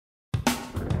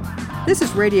This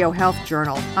is Radio Health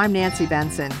Journal. I'm Nancy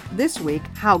Benson. This week,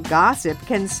 how gossip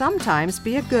can sometimes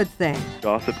be a good thing.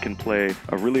 Gossip can play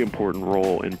a really important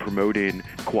role in promoting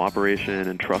cooperation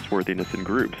and trustworthiness in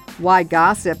groups. Why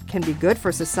gossip can be good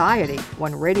for society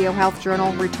when Radio Health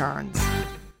Journal returns.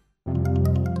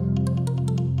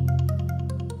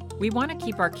 We want to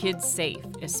keep our kids safe,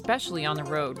 especially on the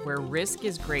road where risk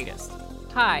is greatest.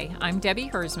 Hi, I'm Debbie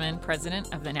Hersman,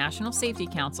 President of the National Safety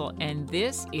Council, and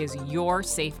this is your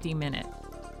Safety Minute.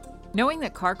 Knowing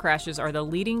that car crashes are the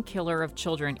leading killer of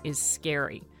children is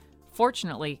scary.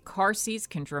 Fortunately, car seats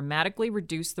can dramatically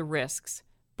reduce the risks,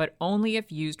 but only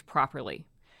if used properly.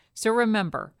 So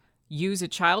remember, use a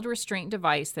child restraint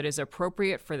device that is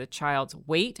appropriate for the child's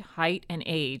weight, height, and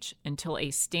age until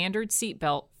a standard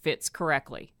seatbelt fits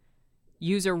correctly.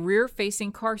 Use a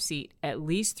rear-facing car seat at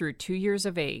least through 2 years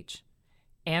of age.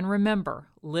 And remember,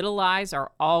 little eyes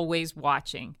are always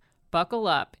watching. Buckle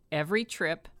up every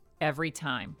trip, every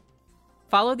time.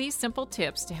 Follow these simple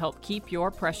tips to help keep your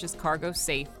precious cargo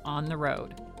safe on the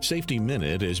road. Safety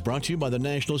Minute is brought to you by the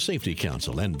National Safety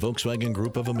Council and Volkswagen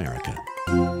Group of America.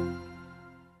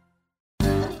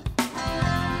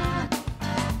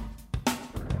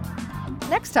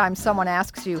 Next time someone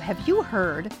asks you, have you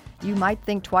heard? You might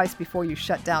think twice before you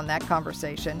shut down that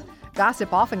conversation.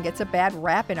 Gossip often gets a bad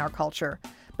rap in our culture.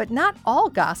 But not all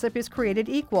gossip is created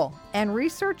equal, and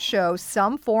research shows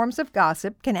some forms of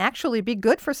gossip can actually be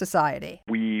good for society.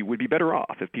 We would be better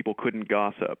off if people couldn't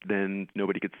gossip. Then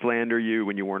nobody could slander you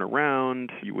when you weren't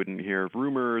around. You wouldn't hear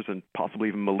rumors and possibly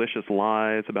even malicious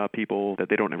lies about people that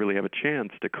they don't really have a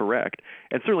chance to correct.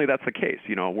 And certainly that's the case.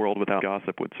 A world without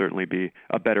gossip would certainly be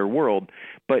a better world.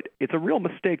 But it's a real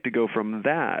mistake to go from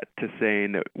that to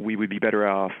saying that we would be better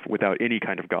off without any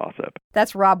kind of gossip.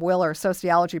 That's Rob Willer,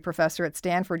 sociology professor at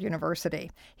Stanford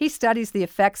University. He studies the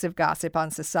effects of gossip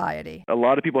on society. A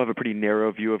lot of people have a pretty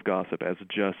narrow view of gossip as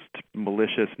just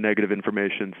malicious, negative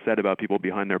information said about people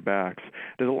behind their backs.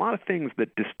 There's a lot of things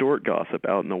that distort gossip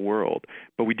out in the world,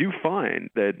 but we do find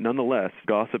that nonetheless,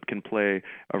 gossip can play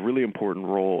a really important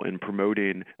role in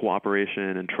promoting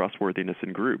cooperation and trustworthiness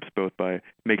in groups, both by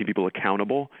making people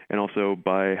accountable and also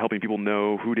by helping people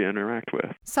know who to interact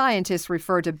with. Scientists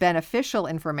refer to beneficial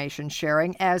information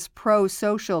sharing as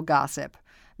pro-social gossip.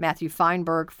 Matthew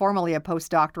Feinberg, formerly a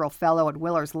postdoctoral fellow at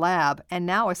Willer's lab and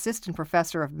now assistant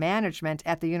professor of management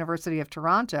at the University of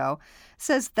Toronto,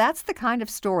 says that's the kind of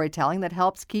storytelling that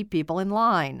helps keep people in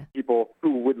line. People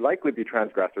who would likely be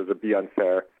transgressors or be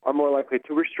unfair are more likely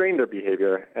to restrain their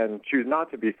behavior and choose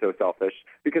not to be so selfish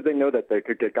because they know that they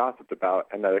could get gossiped about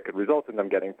and that it could result in them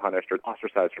getting punished or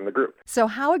ostracized from the group. So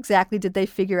how exactly did they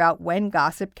figure out when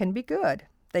gossip can be good?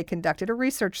 They conducted a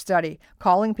research study,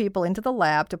 calling people into the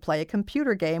lab to play a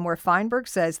computer game where Feinberg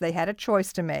says they had a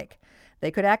choice to make.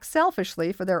 They could act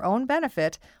selfishly for their own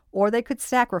benefit, or they could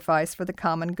sacrifice for the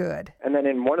common good. And then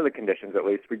in one of the conditions, at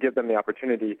least, we give them the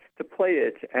opportunity to play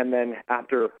it, and then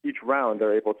after each round,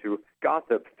 they're able to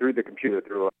gossip through the computer,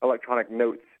 through electronic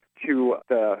notes, to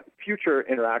the future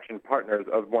interaction partners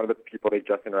of one of the people they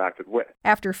just interacted with.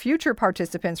 After future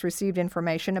participants received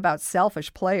information about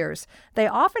selfish players, they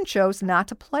often chose not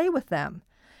to play with them.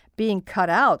 Being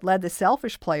cut out led the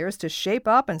selfish players to shape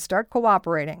up and start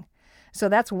cooperating. So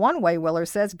that's one way Willer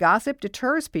says gossip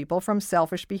deters people from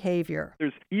selfish behavior.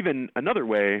 There's even another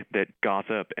way that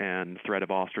gossip and threat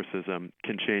of ostracism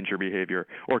can change your behavior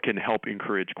or can help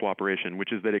encourage cooperation,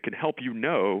 which is that it can help you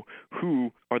know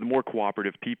who are the more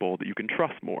cooperative people that you can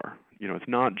trust more. It's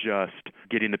not just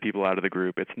getting the people out of the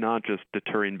group. It's not just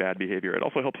deterring bad behavior. It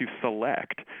also helps you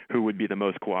select who would be the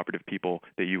most cooperative people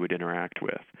that you would interact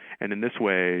with. And in this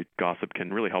way, gossip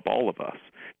can really help all of us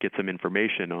get some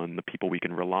information on the people we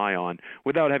can rely on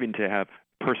without having to have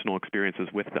personal experiences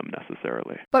with them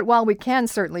necessarily. But while we can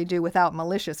certainly do without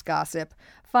malicious gossip,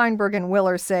 Feinberg and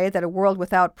Willer say that a world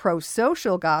without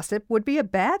pro-social gossip would be a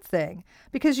bad thing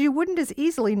because you wouldn't as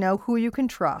easily know who you can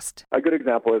trust. A good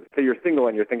example is, say you're single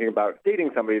and you're thinking about dating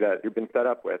somebody that you've been set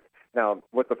up with. Now,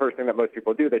 what's the first thing that most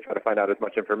people do? They try to find out as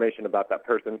much information about that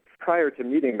person prior to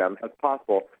meeting them as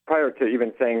possible, prior to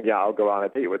even saying, yeah, I'll go on a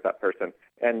date with that person.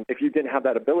 And if you didn't have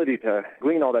that ability to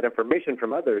glean all that information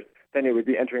from others, then you would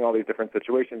be entering all these different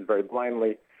situations very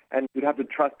blindly, and you'd have to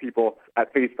trust people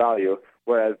at face value,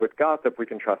 whereas with gossip, we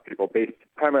can trust people based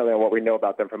primarily on what we know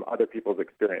about them from other people's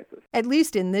experiences. At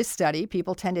least in this study,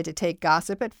 people tended to take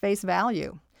gossip at face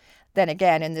value. Then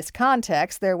again, in this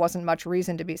context, there wasn't much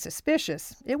reason to be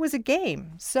suspicious. It was a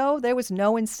game, so there was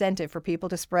no incentive for people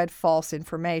to spread false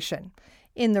information.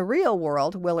 In the real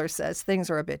world, Willer says things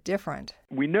are a bit different.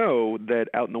 We know that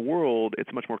out in the world,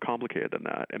 it's much more complicated than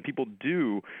that. And people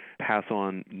do pass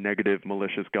on negative,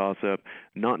 malicious gossip,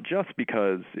 not just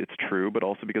because it's true, but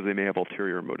also because they may have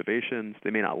ulterior motivations.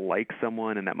 They may not like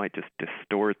someone, and that might just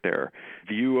distort their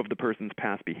view of the person's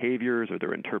past behaviors or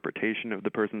their interpretation of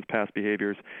the person's past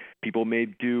behaviors. People may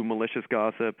do malicious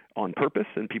gossip on purpose,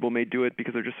 and people may do it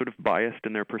because they're just sort of biased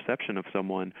in their perception of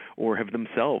someone or have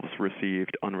themselves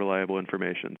received unreliable information.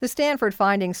 The Stanford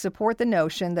findings support the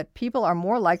notion that people are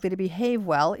more likely to behave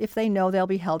well if they know they'll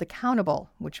be held accountable,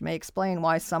 which may explain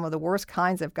why some of the worst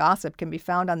kinds of gossip can be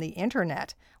found on the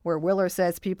internet, where Willer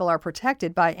says people are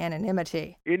protected by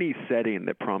anonymity. Any setting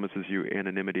that promises you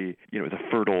anonymity, is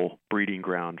a fertile breeding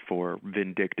ground for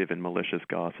vindictive and malicious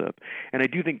gossip. And I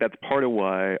do think that's part of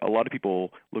why a lot of people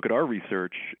look at our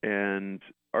research and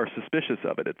are suspicious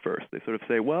of it at first. They sort of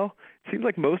say, well, it seems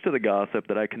like most of the gossip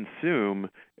that I consume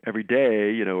every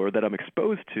day, or that I'm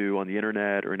exposed to on the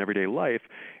internet or in everyday life,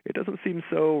 it doesn't seem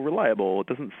so reliable. It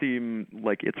doesn't seem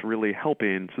like it's really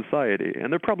helping society.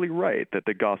 And they're probably right that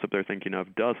the gossip they're thinking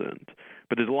of doesn't.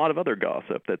 But there's a lot of other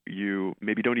gossip that you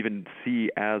maybe don't even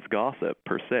see as gossip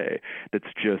per se. That's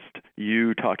just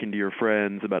you talking to your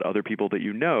friends about other people that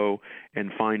you know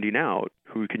and finding out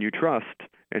who can you trust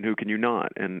and who can you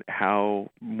not, and how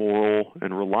moral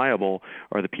and reliable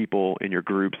are the people in your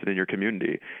groups and in your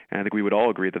community. And I think we would all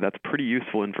agree that that's pretty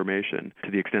useful information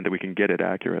to the extent that we can get it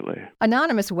accurately.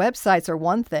 Anonymous websites are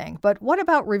one thing, but what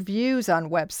about reviews on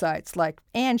websites like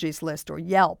Angie's List or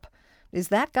Yelp? Is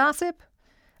that gossip?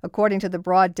 According to the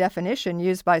broad definition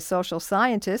used by social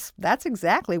scientists, that's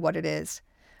exactly what it is.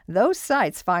 Those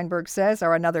sites, Feinberg says,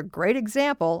 are another great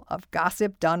example of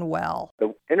gossip done well.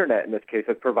 The internet, in this case,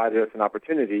 has provided us an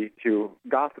opportunity to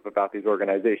gossip about these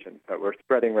organizations, that we're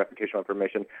spreading reputational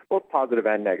information, both positive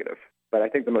and negative. But I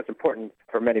think the most important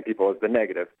for many people is the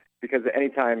negative, because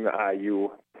anytime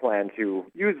you plan to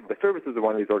use the services of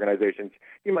one of these organizations,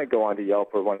 you might go onto Yelp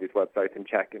or one of these websites and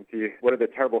check and see what are the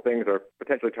terrible things or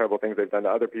potentially terrible things they've done to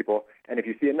other people. And if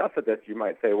you see enough of this, you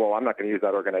might say, well, I'm not going to use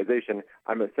that organization.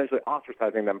 I'm essentially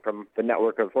ostracizing them from the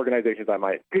network of organizations I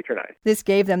might patronize. This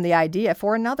gave them the idea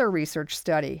for another research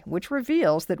study, which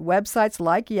reveals that websites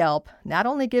like Yelp not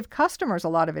only give customers a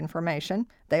lot of information,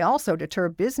 they also deter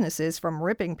businesses from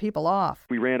ripping people off.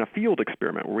 We ran a field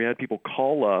experiment where we had people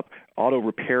call up auto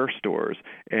repair stores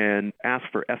and ask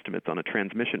for estimates on a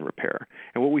transmission repair.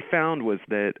 And what we found was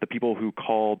that the people who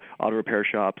called auto repair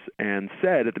shops and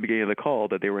said at the beginning of the call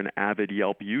that they were an avid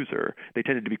Yelp user, they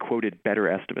tended to be quoted better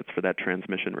estimates for that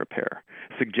transmission repair,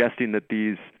 suggesting that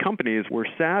these companies were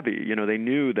savvy. They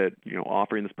knew that,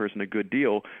 offering this person a good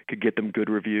deal could get them good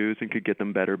reviews and could get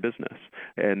them better business.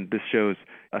 And this shows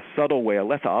a subtle way, a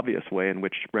less obvious way in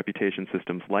which reputation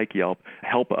systems like Yelp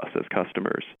help us as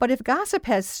customers. But if gossip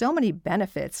has so many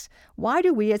benefits, why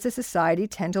do we as a society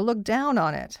tend to look down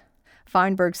on it?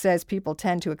 Feinberg says people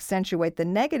tend to accentuate the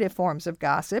negative forms of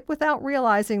gossip without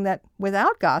realizing that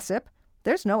without gossip,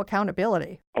 there's no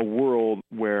accountability. A world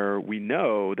where we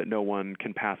know that no one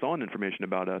can pass on information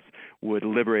about us would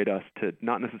liberate us to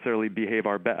not necessarily behave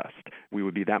our best. We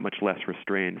would be that much less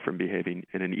restrained from behaving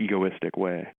in an egoistic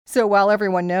way. So while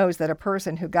everyone knows that a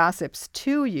person who gossips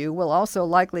to you will also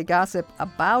likely gossip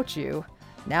about you,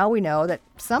 now we know that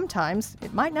sometimes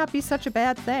it might not be such a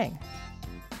bad thing.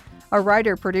 Our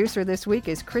writer-producer this week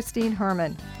is Christine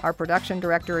Herman. Our production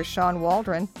director is Sean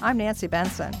Waldron. I'm Nancy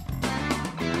Benson.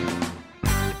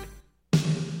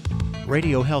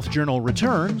 Radio Health Journal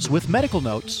returns with medical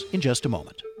notes in just a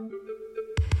moment.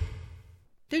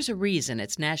 There's a reason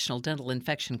it's National Dental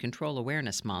Infection Control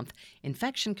Awareness Month.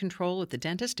 Infection control at the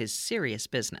dentist is serious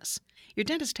business. Your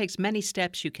dentist takes many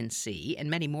steps you can see and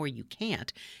many more you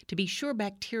can't to be sure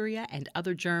bacteria and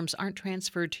other germs aren't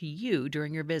transferred to you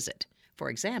during your visit. For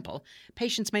example,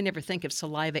 patients may never think of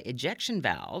saliva ejection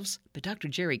valves, but Dr.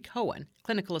 Jerry Cohen,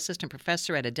 clinical assistant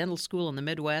professor at a dental school in the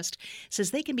Midwest, says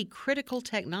they can be critical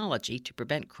technology to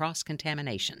prevent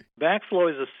cross-contamination. Backflow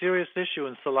is a serious issue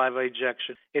in saliva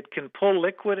ejection. It can pull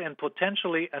liquid and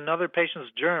potentially another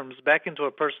patient's germs back into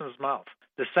a person's mouth.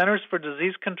 The Centers for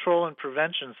Disease Control and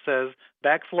Prevention says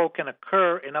backflow can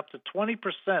occur in up to 20%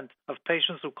 of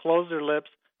patients who close their lips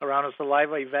around a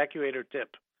saliva evacuator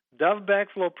tip. Dove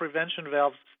backflow prevention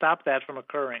valves stop that from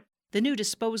occurring. The new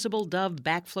disposable Dove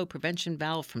backflow prevention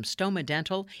valve from Stoma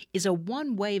Dental is a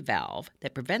one-way valve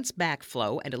that prevents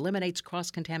backflow and eliminates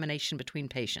cross-contamination between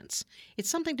patients. It's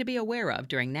something to be aware of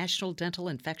during National Dental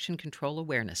Infection Control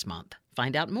Awareness Month.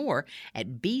 Find out more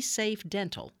at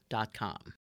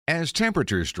BeSafeDental.com. As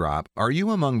temperatures drop, are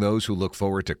you among those who look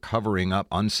forward to covering up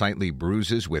unsightly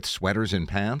bruises with sweaters and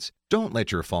pants? Don't let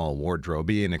your fall wardrobe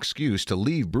be an excuse to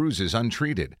leave bruises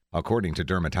untreated. According to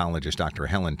dermatologist Dr.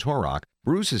 Helen Torok,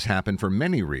 bruises happen for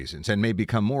many reasons and may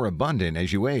become more abundant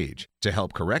as you age. To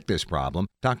help correct this problem,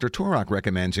 Dr. Torok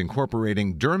recommends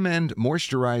incorporating Dermend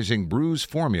Moisturizing Bruise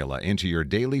Formula into your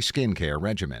daily skincare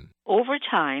regimen. Over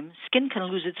time, skin can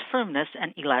lose its firmness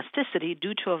and elasticity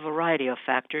due to a variety of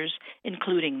factors,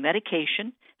 including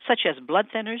medication, such as blood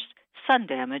thinners, sun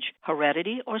damage,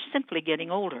 heredity, or simply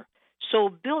getting older. So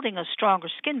building a stronger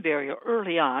skin barrier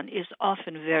early on is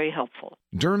often very helpful.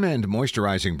 Dermend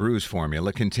Moisturizing Bruise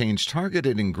Formula contains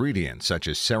targeted ingredients such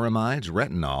as ceramides,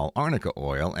 retinol, arnica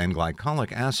oil, and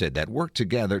glycolic acid that work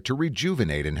together to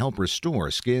rejuvenate and help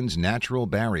restore skin's natural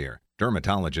barrier.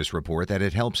 Dermatologists report that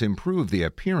it helps improve the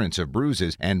appearance of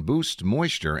bruises and boosts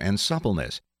moisture and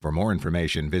suppleness. For more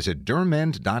information, visit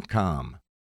Dermend.com.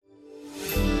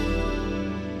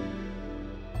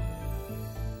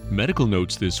 Medical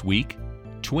notes this week.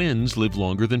 Twins live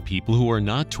longer than people who are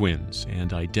not twins,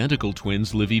 and identical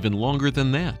twins live even longer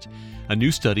than that. A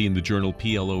new study in the journal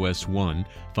PLOS One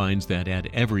finds that at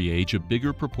every age, a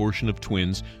bigger proportion of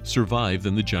twins survive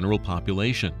than the general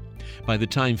population. By the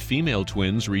time female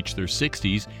twins reach their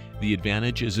 60s, the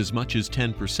advantage is as much as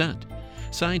 10%.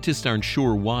 Scientists aren't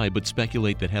sure why, but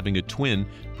speculate that having a twin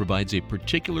provides a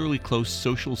particularly close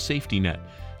social safety net,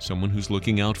 someone who's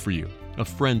looking out for you, a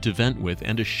friend to vent with,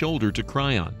 and a shoulder to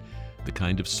cry on, the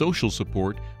kind of social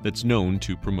support that's known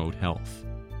to promote health.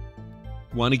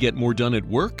 Want to get more done at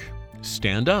work?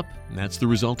 Stand up. That's the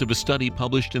result of a study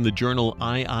published in the journal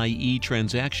IIE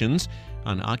Transactions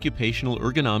on occupational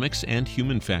ergonomics and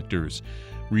human factors.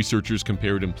 Researchers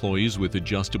compared employees with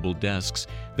adjustable desks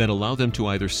that allow them to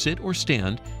either sit or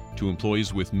stand to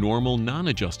employees with normal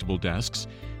non-adjustable desks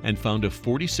and found a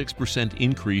 46%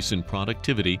 increase in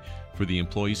productivity for the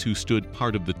employees who stood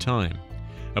part of the time.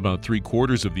 About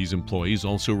 3/4 of these employees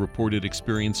also reported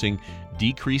experiencing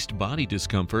decreased body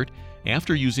discomfort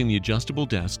after using the adjustable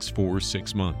desks for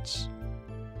 6 months.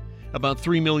 About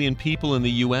 3 million people in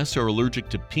the U.S. are allergic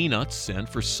to peanuts, and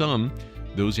for some,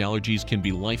 those allergies can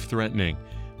be life-threatening.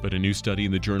 But a new study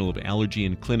in the Journal of Allergy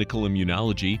and Clinical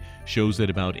Immunology shows that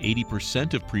about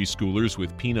 80% of preschoolers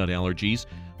with peanut allergies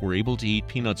were able to eat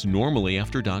peanuts normally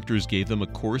after doctors gave them a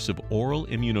course of oral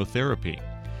immunotherapy.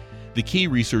 The key,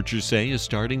 researchers say, is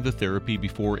starting the therapy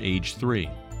before age 3.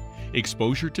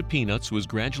 Exposure to peanuts was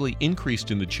gradually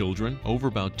increased in the children over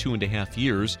about 2.5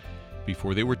 years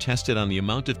before they were tested on the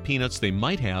amount of peanuts they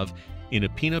might have in a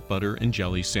peanut butter and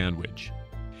jelly sandwich.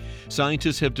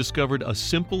 Scientists have discovered a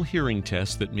simple hearing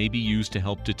test that may be used to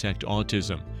help detect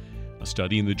autism. A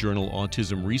study in the journal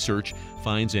Autism Research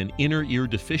finds an inner ear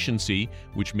deficiency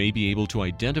which may be able to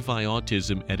identify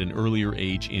autism at an earlier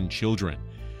age in children.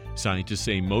 Scientists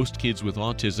say most kids with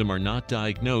autism are not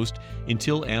diagnosed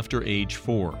until after age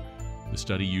 4. The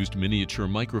study used miniature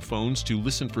microphones to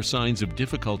listen for signs of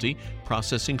difficulty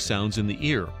processing sounds in the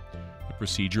ear. The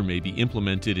procedure may be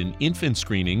implemented in infant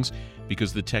screenings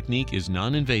because the technique is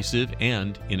non-invasive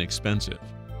and inexpensive.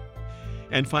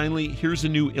 And finally, here's a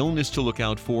new illness to look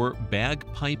out for: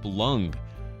 bagpipe lung.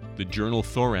 The journal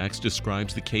Thorax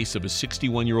describes the case of a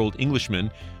 61-year-old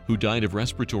Englishman who died of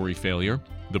respiratory failure.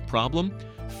 The problem?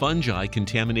 Fungi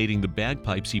contaminating the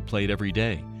bagpipes he played every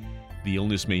day. The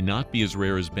illness may not be as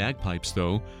rare as bagpipes,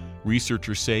 though.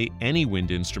 Researchers say any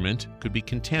wind instrument could be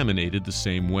contaminated the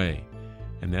same way.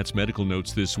 And that's Medical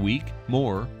Notes this week.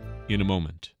 More in a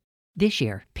moment. This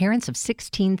year, parents of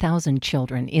 16,000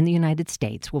 children in the United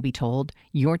States will be told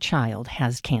your child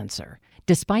has cancer,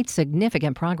 despite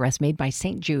significant progress made by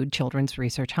St. Jude Children's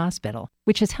Research Hospital,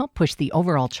 which has helped push the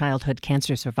overall childhood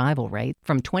cancer survival rate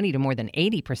from 20 to more than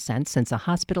 80% since the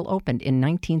hospital opened in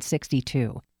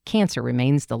 1962. Cancer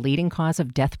remains the leading cause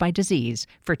of death by disease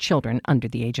for children under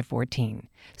the age of 14.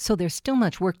 So there's still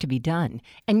much work to be done,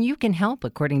 and you can help,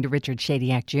 according to Richard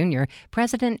Shadyac Jr.,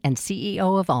 President and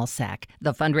CEO of ALSAC,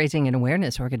 the fundraising and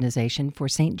awareness organization for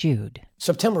St. Jude.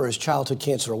 September is Childhood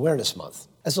Cancer Awareness Month.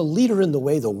 As a leader in the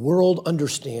way the world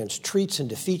understands, treats, and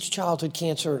defeats childhood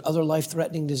cancer and other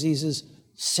life-threatening diseases,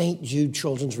 St. Jude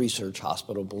Children's Research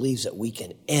Hospital believes that we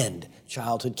can end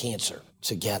childhood cancer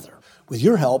together. With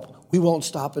your help, we won't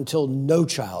stop until no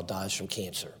child dies from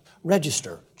cancer.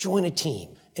 Register, join a team,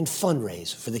 and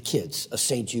fundraise for the kids of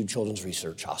St. Jude Children's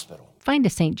Research Hospital. Find a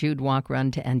St. Jude Walk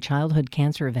Run to End Childhood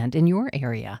Cancer event in your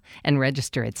area and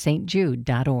register at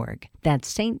stjude.org.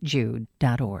 That's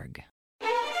stjude.org.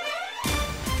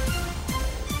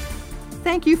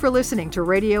 Thank you for listening to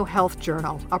Radio Health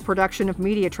Journal, a production of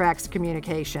MediaTrax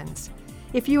Communications.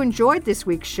 If you enjoyed this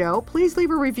week's show, please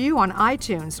leave a review on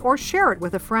iTunes or share it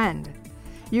with a friend.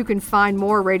 You can find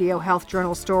more Radio Health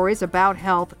Journal stories about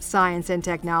health, science, and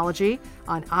technology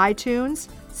on iTunes,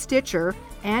 Stitcher,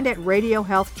 and at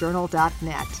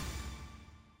radiohealthjournal.net.